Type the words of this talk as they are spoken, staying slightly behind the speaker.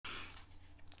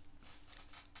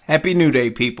Happy New Day,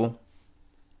 people.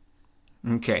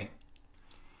 Okay.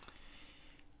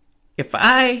 If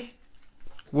I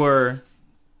were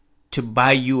to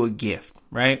buy you a gift,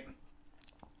 right?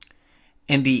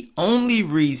 And the only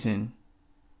reason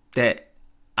that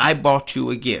I bought you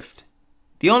a gift,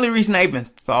 the only reason I even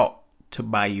thought to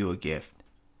buy you a gift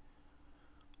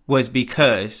was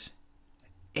because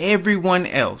everyone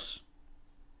else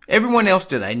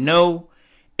that I know,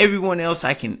 everyone else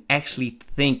I can actually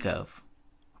think of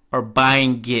are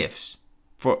buying gifts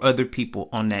for other people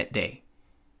on that day.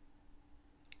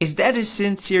 Is that a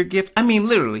sincere gift? I mean,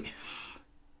 literally.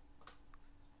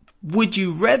 Would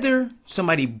you rather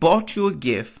somebody bought you a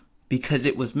gift because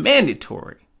it was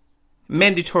mandatory?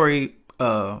 Mandatory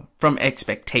from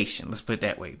expectation, let's put it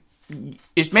that way.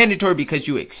 It's mandatory because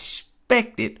you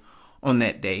expect it on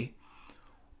that day.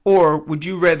 Or would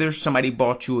you rather somebody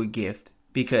bought you a gift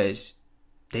because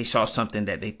they saw something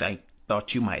that they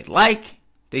thought you might like?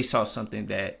 They saw something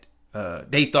that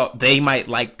they thought they might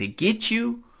like to get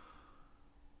you?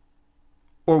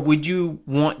 Or would you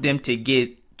want them to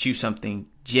get you something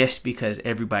just because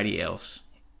everybody else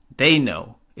they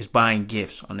know is buying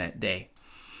gifts on that day?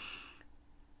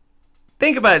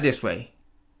 Think about it this way.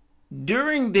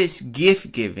 During this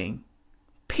gift giving,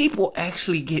 people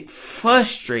actually get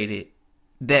frustrated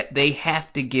that they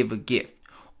have to give a gift,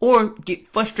 or get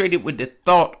frustrated with the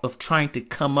thought of trying to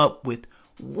come up with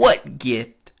what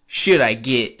gift should I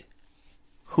get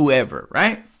whoever,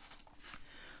 right?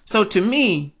 So to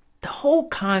me, the whole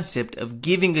concept of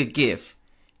giving a gift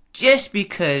just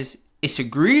because it's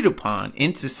agreed upon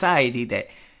in society that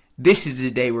this is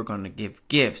the day we're going to give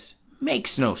gifts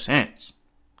makes no sense.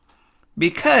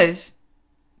 Because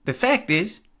the fact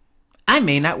is, I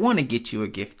may not want to get you a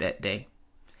gift that day.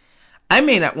 I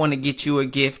may not want to get you a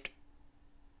gift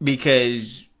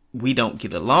because we don't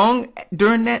get along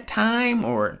during that time,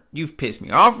 or you've pissed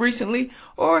me off recently,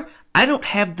 or I don't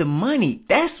have the money.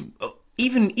 That's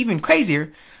even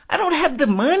crazier. I don't have the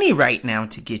money right now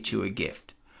to get you a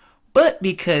gift. But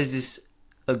because it's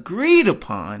agreed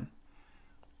upon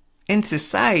in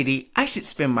society, I should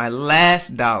spend my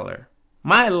last dollar,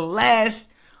 my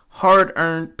last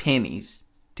hard-earned pennies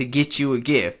to get you a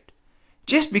gift,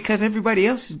 just because everybody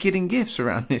else is getting gifts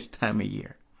around this time of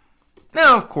year.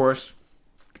 Now, of course,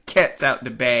 the cat's out the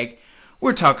bag.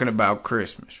 We're talking about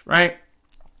Christmas, right?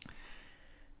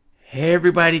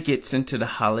 Everybody gets into the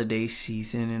holiday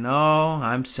season and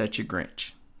I'm such a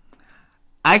Grinch.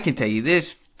 I can tell you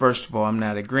this, first of all, I'm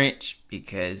not a Grinch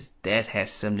because that has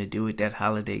something to do with that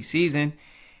holiday season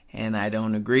and I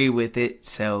don't agree with it.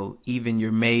 So even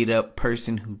your made up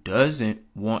person who doesn't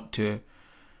want to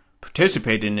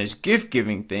participate in this gift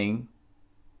giving thing,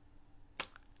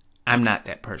 I'm not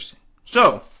that person.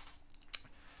 So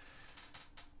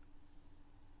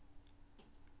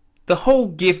the whole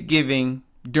gift giving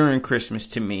during Christmas,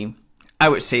 to me, I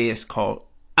would say it's called,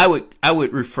 I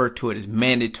would refer to it as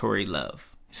mandatory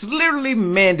love. It's literally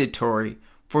mandatory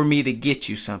for me to get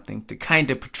you something to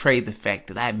kind of portray the fact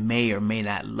that I may or may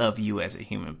not love you as a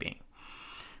human being.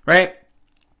 Right?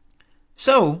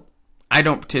 So I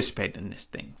don't participate in this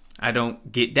thing. I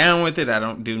don't get down with it. I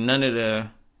don't do none of the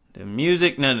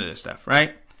music, none of the stuff,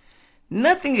 right?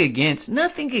 Nothing against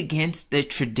the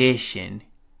tradition.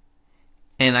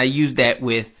 And I use that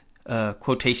with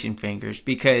quotation fingers,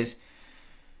 because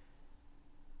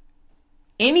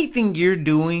anything you're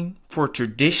doing for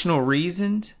traditional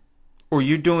reasons, or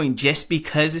you're doing just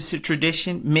because it's a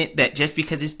tradition, meant that just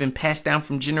because it's been passed down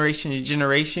from generation to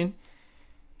generation,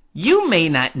 you may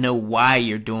not know why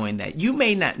you're doing that. You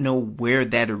may not know where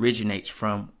that originates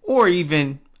from, or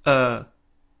even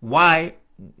why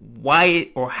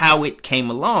it or how it came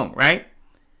along, right?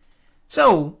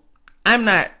 So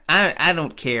I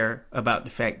don't care about the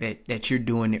fact that you're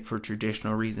doing it for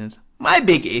traditional reasons. My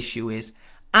big issue is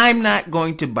I'm not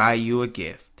going to buy you a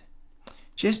gift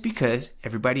just because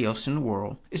everybody else in the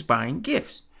world is buying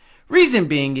gifts. Reason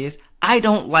being is I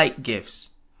don't like gifts.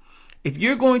 If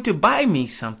you're going to buy me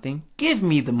something, give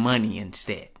me the money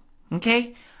instead.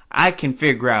 Okay? I can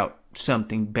figure out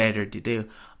something better to do.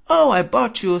 Oh, I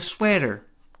bought you a sweater.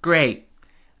 Great.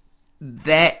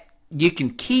 That you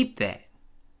can keep that.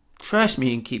 Trust me,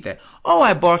 you can keep that. Oh,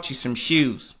 I bought you some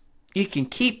shoes. You can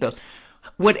keep those.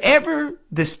 Whatever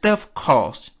the stuff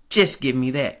costs, just give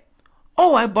me that.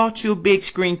 Oh, I bought you a big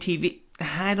screen TV.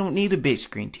 I don't need a big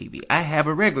screen TV. I have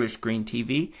a regular screen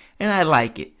TV and I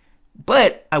like it.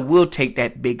 But I will take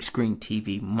that big screen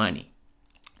TV money.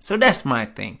 So that's my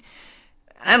thing.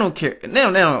 I don't care.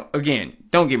 Now, again,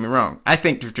 don't get me wrong. I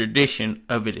think the tradition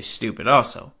of it is stupid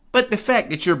also. But the fact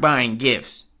that you're buying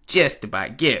gifts just to buy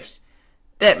gifts,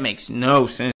 that makes no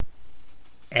sense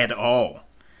at all.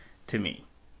 to me.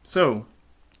 So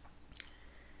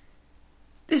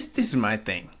this is my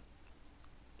thing.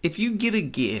 If you get a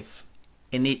gift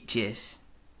and you just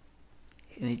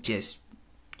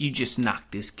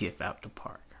knock this gift out the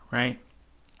park, right?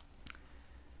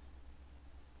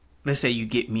 Let's say you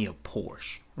get me a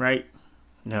Porsche, right?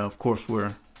 Now, of course,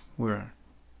 we're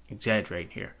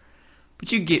exaggerating here,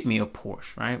 but you get me a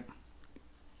Porsche, right?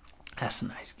 That's a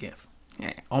nice gift.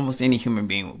 Yeah, almost any human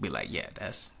being will be like, yeah,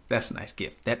 that's a nice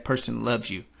gift. That person loves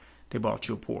you. They bought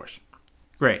you a Porsche.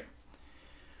 Great.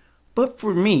 But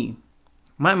for me,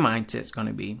 my mindset's going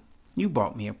to be, you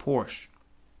bought me a Porsche.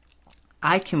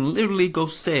 I can literally go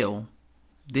sell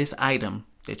this item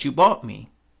that you bought me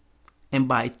and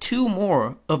buy 2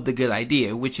 more of the good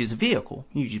idea, which is a vehicle.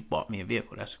 You just bought me a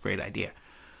vehicle. That's a great idea.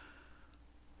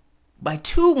 Buy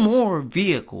 2 more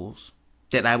vehicles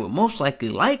that I would most likely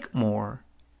like more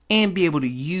and be able to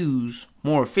use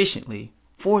more efficiently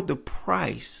for the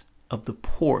price of the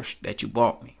Porsche that you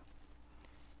bought me.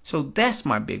 So that's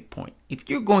my big point. If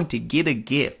you're going to get a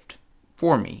gift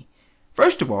for me,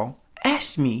 first of all,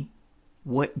 ask me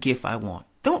what gift I want.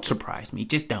 Don't surprise me.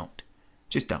 Just don't.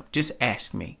 Just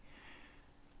ask me.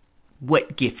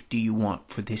 What gift do you want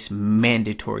for this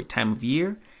mandatory time of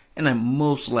year? And I'm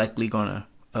most likely going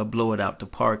to blow it out the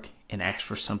park and ask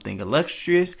for something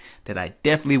illustrious that I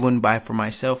definitely wouldn't buy for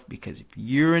myself, because if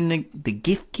you're in the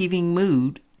gift-giving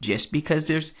mood, just because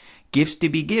there's gifts to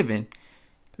be given,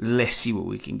 let's see what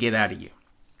we can get out of you.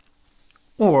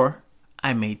 Or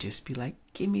I may just be like,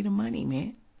 give me the money,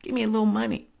 man. Give me a little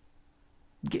money.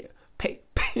 Pay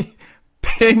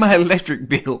my electric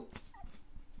bill.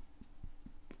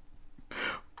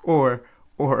 Or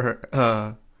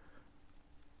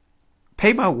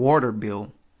pay my water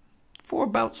bill for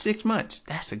about 6 months.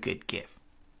 That's a good gift.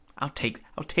 I'll take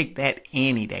that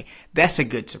any day. That's a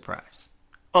good surprise.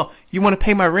 Oh, you want to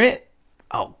pay my rent?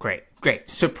 Oh, great.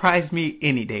 Surprise me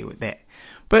any day with that.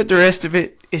 But the rest of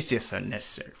it is just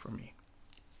unnecessary for me.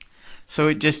 So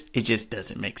it just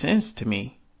doesn't make sense to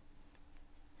me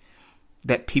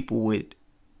that people would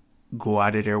go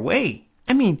out of their way.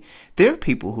 I mean, there are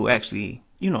people who actually,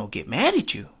 get mad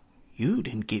at you. You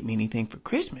didn't get me anything for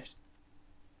Christmas.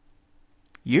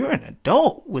 You're an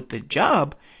adult with a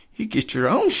job. You get your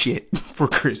own shit for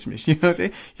Christmas. You know what I'm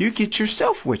saying? You get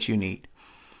yourself what you need.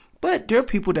 But there are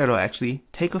people that'll actually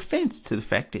take offense to the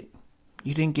fact that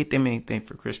you didn't get them anything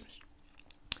for Christmas.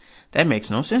 That makes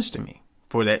no sense to me.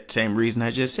 For that same reason I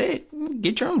just said,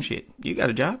 get your own shit. You got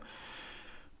a job.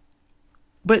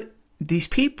 But these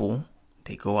people,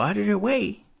 they go out of their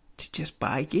way to just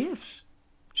buy gifts,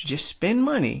 to just spend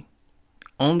money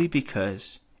only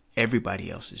because everybody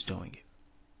else is doing it.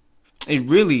 It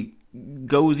really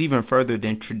goes even further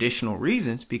than traditional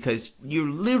reasons, because you're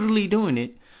literally doing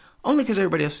it only because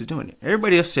everybody else is doing it.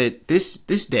 Everybody else said this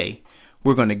day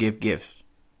we're going to give gifts.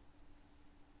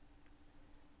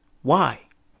 Why?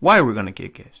 Why are we going to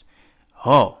give gifts?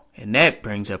 Oh, and that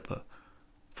brings up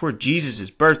for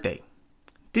Jesus' birthday.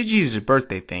 The Jesus'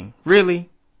 birthday thing, really?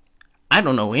 I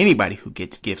don't know anybody who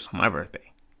gets gifts on my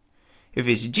birthday. If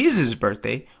it's Jesus'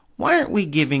 birthday, why aren't we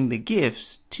giving the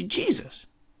gifts to Jesus?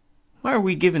 Why are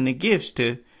we giving the gifts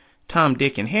to Tom,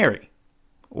 Dick, and Harry?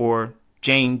 Or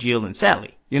Jane, Jill, and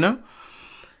Sally,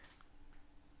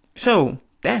 So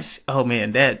that's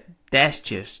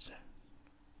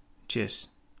just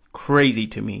crazy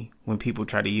to me when people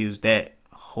try to use that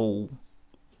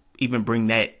even bring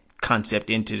that concept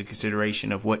into the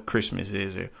consideration of what Christmas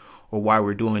is, or why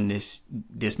we're doing this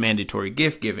mandatory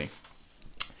gift giving.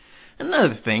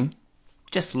 Another thing,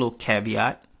 just a little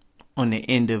caveat on the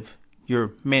end of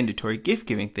your mandatory gift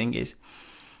giving thing is,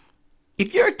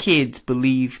 if your kids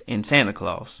believe in Santa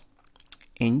Claus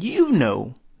and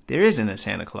there isn't a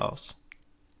Santa Claus,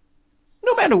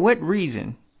 no matter what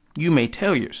reason you may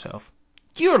tell yourself,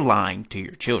 you're lying to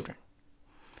your children.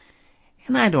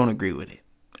 And I don't agree with it.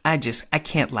 I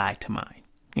can't lie to mine.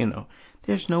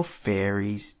 There's no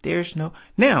fairies.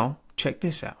 Now, check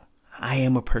this out. I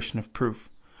am a person of proof.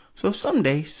 So if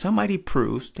someday somebody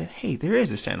proves that, hey, there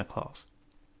is a Santa Claus,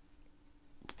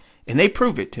 and they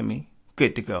prove it to me,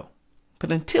 good to go.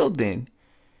 But until then,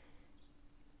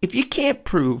 if you can't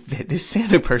prove that this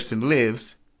Santa person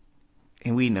lives,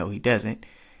 and we know he doesn't,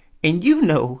 and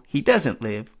he doesn't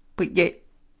live, but yet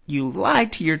you lie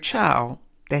to your child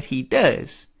that he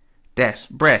does, that's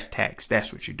brass tacks.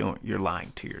 That's what you're doing. You're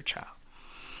lying to your child.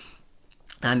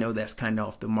 I know that's kind of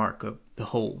off the mark of the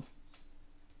whole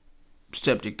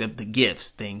subject of the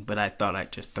gifts thing, but I thought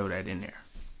I'd just throw that in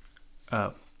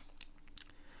there.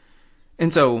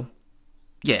 And so,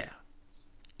 yeah,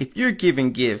 if you're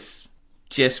giving gifts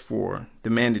just for the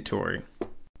mandatory,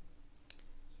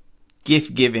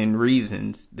 gift giving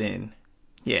reasons, then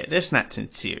yeah, that's not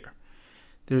sincere.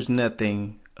 There's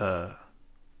nothing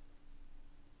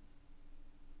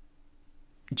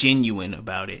genuine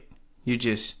about it. You're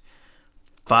just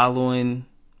following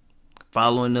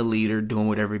the leader, doing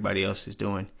what everybody else is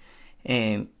doing.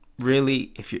 And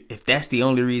really, if that's the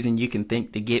only reason you can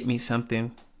think to get me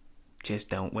something, just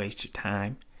don't waste your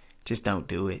time. Just don't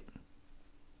do it.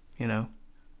 You know?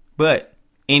 But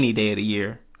any day of the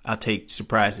year, I'll take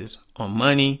surprises on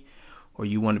money, or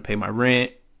you want to pay my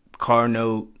rent, car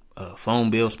note, phone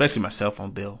bill, especially my cell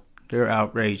phone bill. They're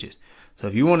outrageous. So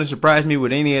if you want to surprise me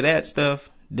with any of that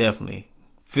stuff, definitely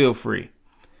feel free.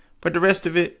 But the rest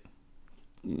of it,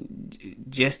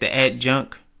 just to add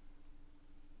junk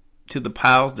to the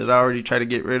piles that I already try to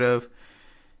get rid of,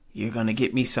 you're going to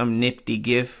get me some nifty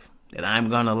gift that I'm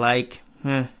going to like.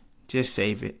 Just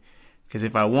save it. Because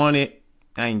if I want it,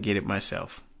 I can get it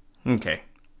myself. Okay.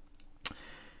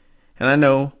 And I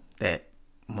know that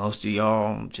most of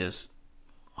y'all just,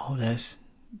 oh, that's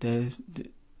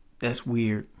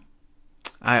weird.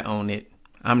 I own it.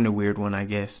 I'm the weird one, I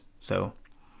guess. So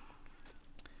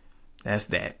that's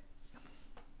that.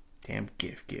 Damn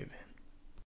gift giving.